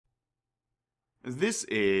This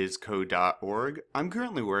is code.org. I'm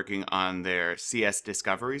currently working on their CS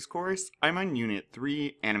Discoveries course. I'm on Unit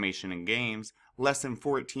 3, Animation and Games, Lesson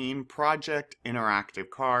 14, Project Interactive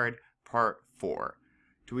Card, Part 4.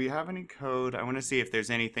 Do we have any code? I want to see if there's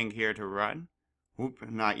anything here to run. Oop,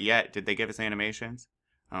 not yet. Did they give us animations?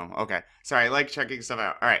 Oh, okay. Sorry, I like checking stuff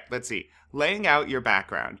out. All right, let's see. Laying out your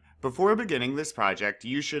background. Before beginning this project,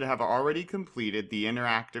 you should have already completed the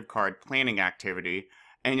interactive card planning activity,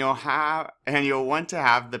 and you'll want to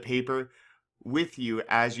have the paper with you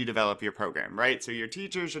as you develop your program, right? So your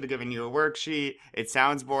teacher should have given you a worksheet. It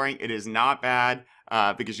sounds boring. It is not bad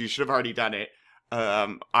because you should have already done it.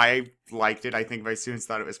 I liked it. I think my students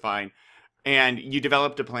thought it was fine. And you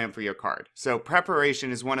developed a plan for your card. So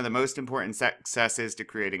preparation is one of the most important successes to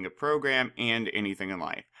creating a program and anything in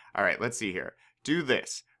life. All right, let's see here. Do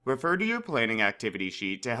this. Refer to your planning activity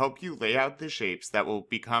sheet to help you lay out the shapes that will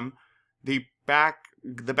become the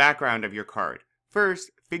background of your card. First,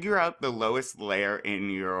 figure out the lowest layer in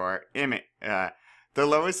your images.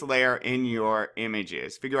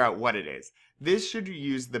 Figure out what it is. This should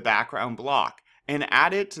use the background block and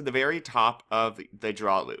add it to the very top of the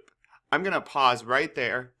draw loop. I'm going to pause right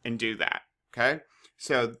there and do that, okay?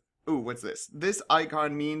 So, what's this? This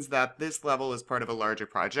icon means that this level is part of a larger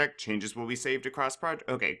project. Changes will be saved across project.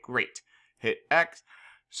 Okay, great. Hit X.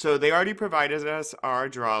 So they already provided us our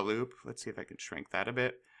draw loop. Let's see if I can shrink that a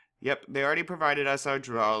bit. Yep, they already provided us our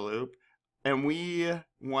draw loop. And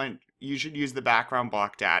you should use the background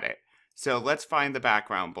block to add it. So let's find the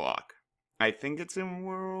background block. I think it's in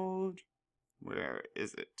World. Where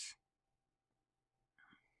is it?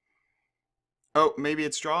 Oh, maybe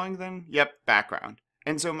it's drawing then? Yep, background.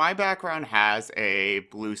 And so my background has a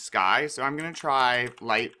blue sky, so I'm going to try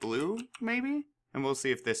light blue, maybe? And we'll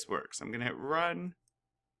see if this works. I'm going to hit run.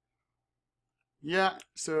 Yeah,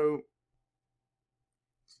 so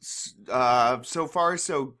far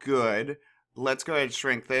so good. Let's go ahead and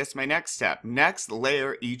shrink this. My next step. Next,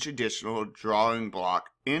 layer each additional drawing block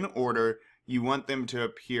in order you want them to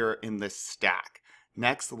appear in the stack.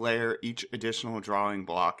 Next, layer each additional drawing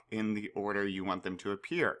block in the order you want them to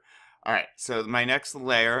appear. All right, so my next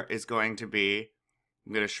layer is going to be,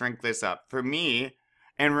 I'm going to shrink this up. For me,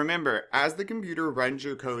 and remember, as the computer runs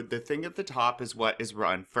your code, the thing at the top is what is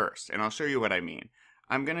run first. And I'll show you what I mean.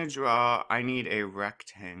 I'm going to I need a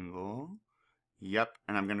rectangle. Yep,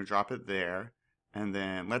 and I'm going to drop it there. And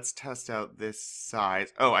then let's test out this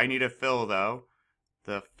size. Oh, I need a fill though.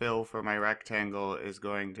 The fill for my rectangle is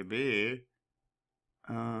going to be...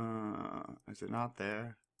 is it not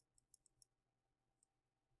there?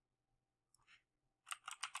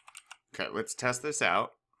 Okay, let's test this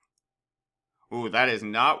out. Ooh, that is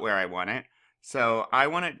not where I want it. So I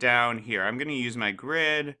want it down here. I'm going to use my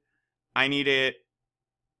grid. I need it,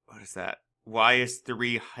 what is that? Y is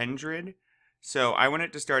 300. So I want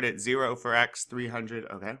it to start at 0 for X, 300.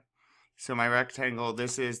 Okay. So my rectangle,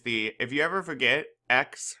 this is the, if you ever forget,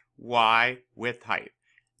 X, Y, width, height.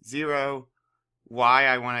 0, Y,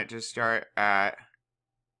 I want it to start at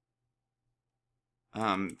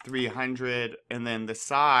 300, and then the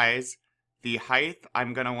size, the height,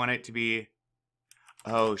 I'm going to want it to be,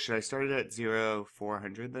 oh, should I start it at 0,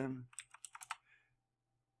 400 then?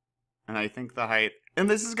 And I think the height, and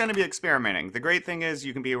this is going to be experimenting. The great thing is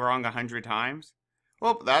you can be wrong 100 times.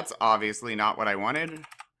 Well, that's obviously not what I wanted.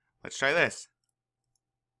 Let's try this.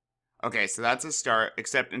 Okay, so that's a start,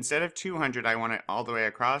 except instead of 200, I want it all the way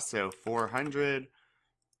across, so 400.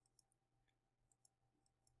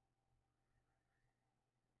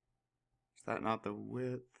 Is that not the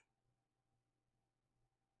width?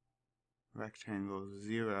 Rectangle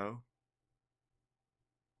 0.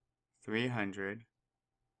 300.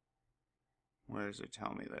 Where does it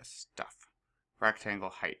tell me this stuff? Rectangle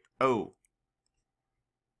height. Oh.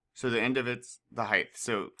 So the end of it's the height.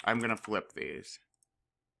 So I'm going to flip these.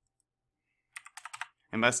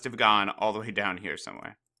 It must have gone all the way down here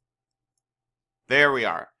somewhere. There we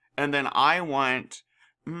are. And then I want,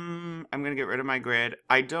 I'm going to get rid of my grid.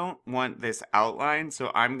 I don't want this outline,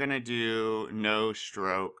 so I'm going to do no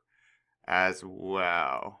stroke as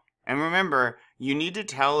well. And remember, you need to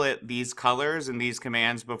tell it these colors and these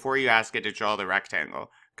commands before you ask it to draw the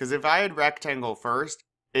rectangle. Because if I had rectangle first,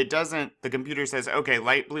 it doesn't, the computer says, okay,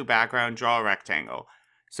 light blue background, draw a rectangle.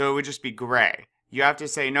 So it would just be gray. You have to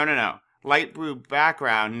say, no, no, no. Light blue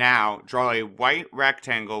background, now draw a white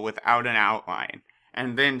rectangle without an outline,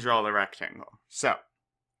 and then draw the rectangle. So,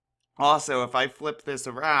 also, if I flip this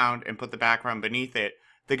around and put the background beneath it,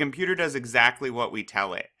 the computer does exactly what we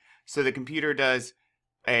tell it. So the computer does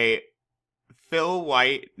a fill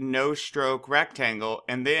white, no stroke rectangle,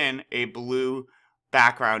 and then a blue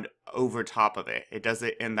background over top of it. It does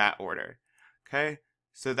it in that order. Okay,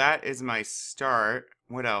 so that is my start.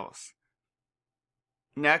 What else?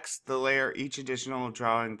 Next, the layer each additional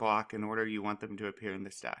drawing block in order you want them to appear in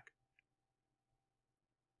the stack.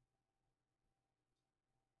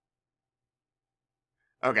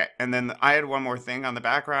 Okay, and then I had one more thing on the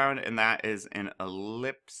background, and that is an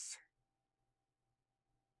ellipse.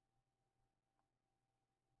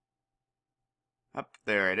 Up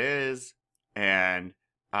there it is, and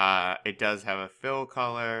it does have a fill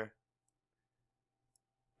color.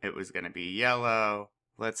 It was going to be yellow.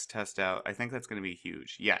 Let's test out. I think that's going to be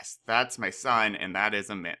huge. Yes, that's my sun, and that is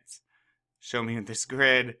immense. Show me this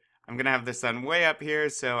grid. I'm going to have the sun way up here,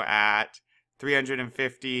 so at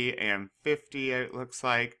 350 and 50 it looks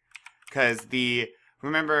like. Because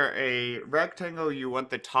remember, a rectangle, you want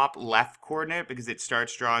the top left coordinate because it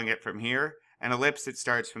starts drawing it from here. An ellipse, it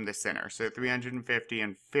starts from the center. So 350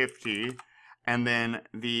 and 50. And then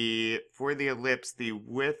for the ellipse, the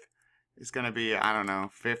width is going to be, I don't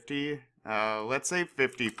know, 50. Let's say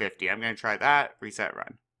 50-50. I'm going to try that. Reset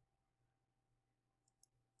run.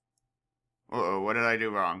 Uh-oh, what did I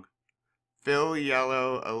do wrong? Fill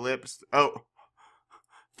yellow ellipse. Oh,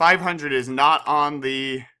 500 is not on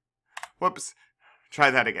the... Whoops.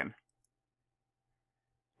 Try that again.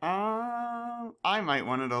 I might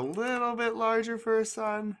want it a little bit larger for a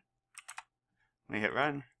sun. Let me hit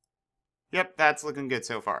run. Yep, that's looking good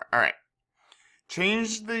so far. All right.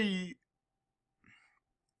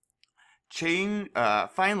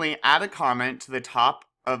 Finally, add a comment to the top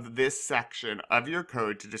of this section of your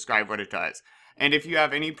code to describe what it does. And if you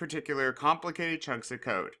have any particular complicated chunks of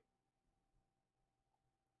code.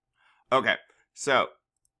 Okay, so,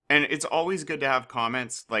 and it's always good to have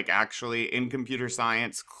comments, like actually in computer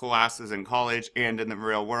science classes in college and in the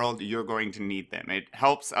real world, you're going to need them. It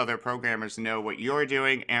helps other programmers know what you're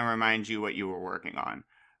doing and remind you what you were working on.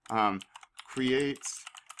 Creates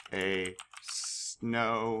a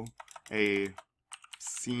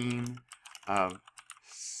scene of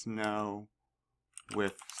snow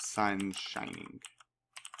with sun shining.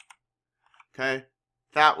 Okay,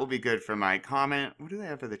 that will be good for my comment. What do they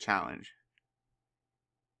have for the challenge?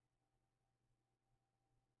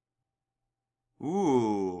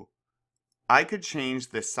 Ooh, I could change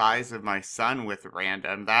the size of my sun with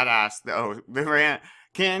random. That asks,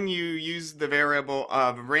 can you use the variable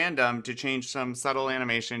of random to change some subtle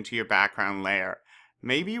animation to your background layer?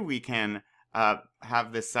 Maybe we can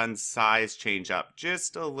have the sun's size change up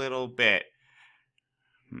just a little bit.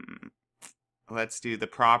 Let's do the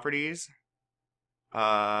properties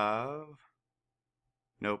of...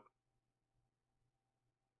 Nope.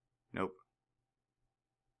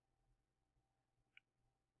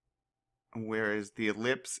 Where is the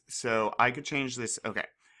ellipse? So I could change this. Okay.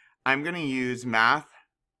 I'm going to use math.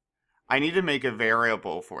 I need to make a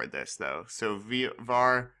variable for this though. So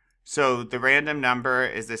var, so the random number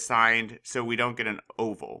is assigned so we don't get an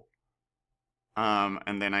oval.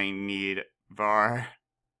 And then I need var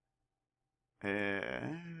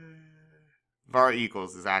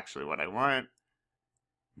equals is actually what I want.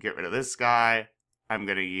 Get rid of this guy. I'm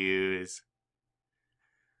going to use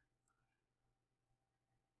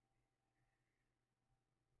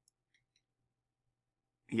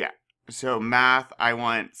so math, I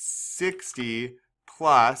want 60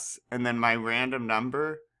 plus, and then my random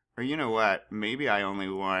number, or you know what, maybe I only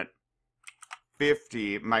want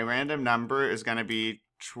 50. My random number is going to be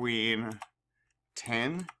between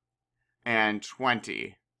 10 and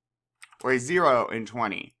 20, or 0 and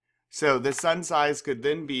 20. So the sun size could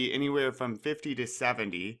then be anywhere from 50 to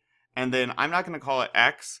 70, and then I'm not going to call it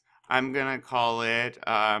X, I'm going to call it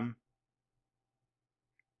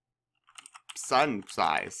sun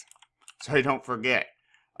size, so I don't forget.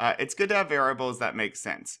 It's good to have variables that make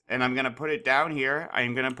sense. And I'm going to put it down here.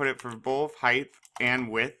 I'm going to put it for both height and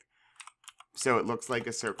width, so it looks like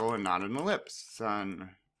a circle and not an ellipse.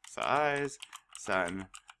 Sun size,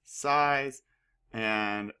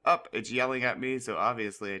 and up, it's yelling at me, so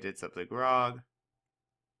obviously I did something wrong.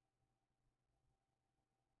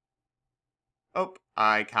 Oh,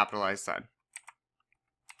 I capitalized sun.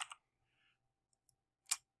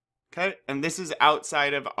 Okay, and this is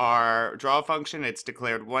outside of our draw function. It's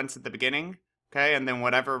declared once at the beginning. Okay, and then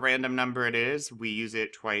whatever random number it is, we use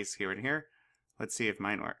it twice here and here. Let's see if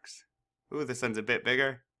mine works. Ooh, this one's a bit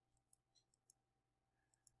bigger.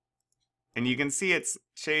 And you can see it's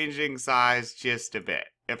changing size just a bit.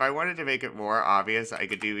 If I wanted to make it more obvious, I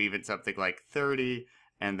could do even something like 30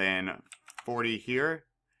 and then 40 here,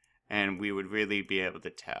 and we would really be able to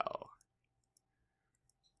tell.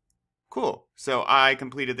 Cool. So I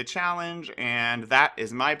completed the challenge, and that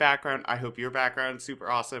is my background. I hope your background is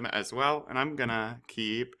super awesome as well, and I'm gonna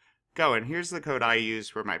keep going. Here's the code I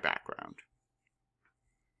used for my background.